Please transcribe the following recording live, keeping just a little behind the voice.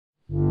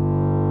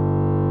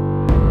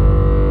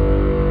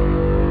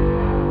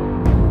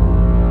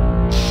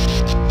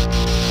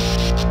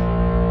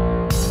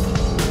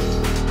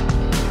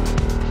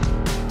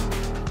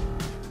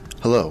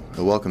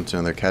and welcome to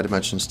another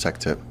CADimensions Tech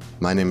Tip.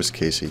 My name is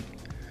Casey.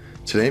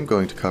 Today I'm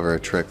going to cover a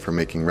trick for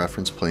making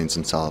reference planes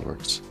in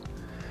SOLIDWORKS.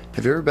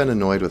 Have you ever been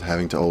annoyed with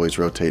having to always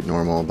rotate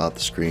normal about the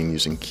screen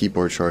using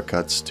keyboard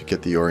shortcuts to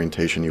get the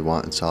orientation you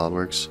want in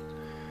SOLIDWORKS?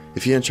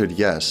 If you answered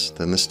yes,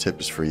 then this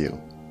tip is for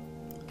you.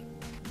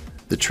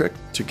 The trick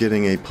to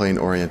getting a plane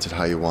oriented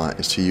how you want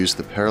is to use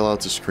the parallel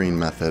to screen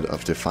method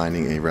of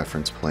defining a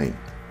reference plane.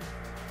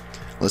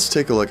 Let's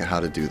take a look at how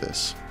to do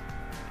this.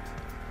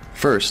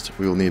 First,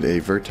 we will need a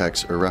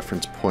vertex or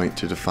reference point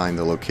to define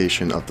the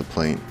location of the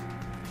plane.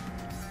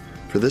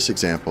 For this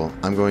example,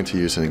 I'm going to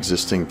use an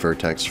existing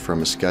vertex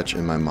from a sketch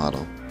in my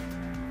model.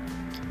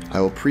 I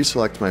will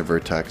pre-select my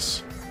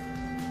vertex,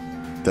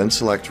 then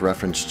select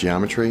Reference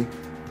Geometry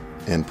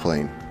and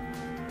Plane.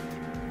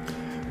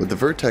 With the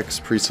vertex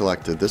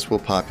pre-selected, this will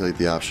populate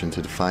the option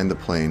to define the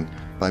plane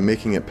by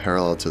making it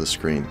parallel to the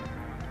screen.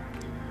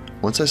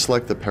 Once I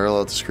select the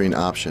Parallel to Screen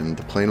option,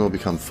 the plane will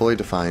become fully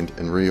defined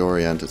and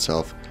reorient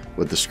itself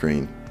with the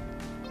screen.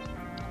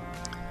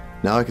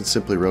 Now I can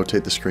simply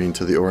rotate the screen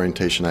to the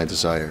orientation I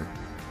desire.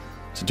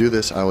 To do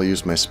this, I will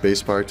use my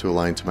spacebar to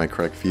align to my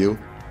correct view,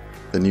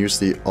 then use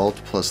the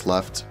Alt plus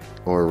left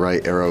or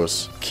right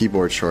arrows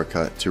keyboard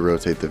shortcut to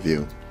rotate the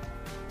view.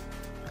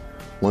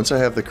 Once I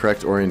have the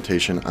correct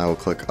orientation, I will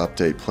click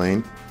Update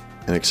Plane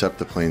and accept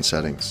the plane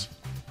settings.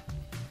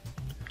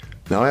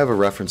 Now I have a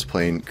reference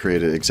plane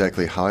created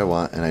exactly how I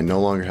want, and I no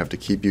longer have to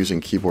keep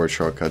using keyboard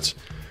shortcuts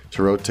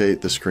to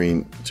rotate the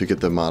screen to get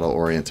the model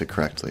oriented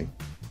correctly.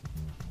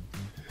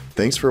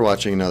 Thanks for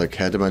watching another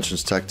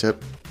CADimensions Tech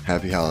Tip.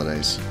 Happy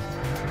holidays.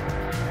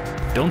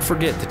 Don't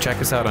forget to check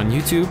us out on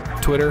YouTube,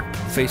 Twitter,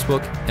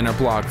 Facebook, and our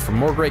blog for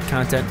more great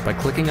content by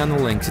clicking on the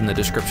links in the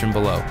description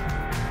below.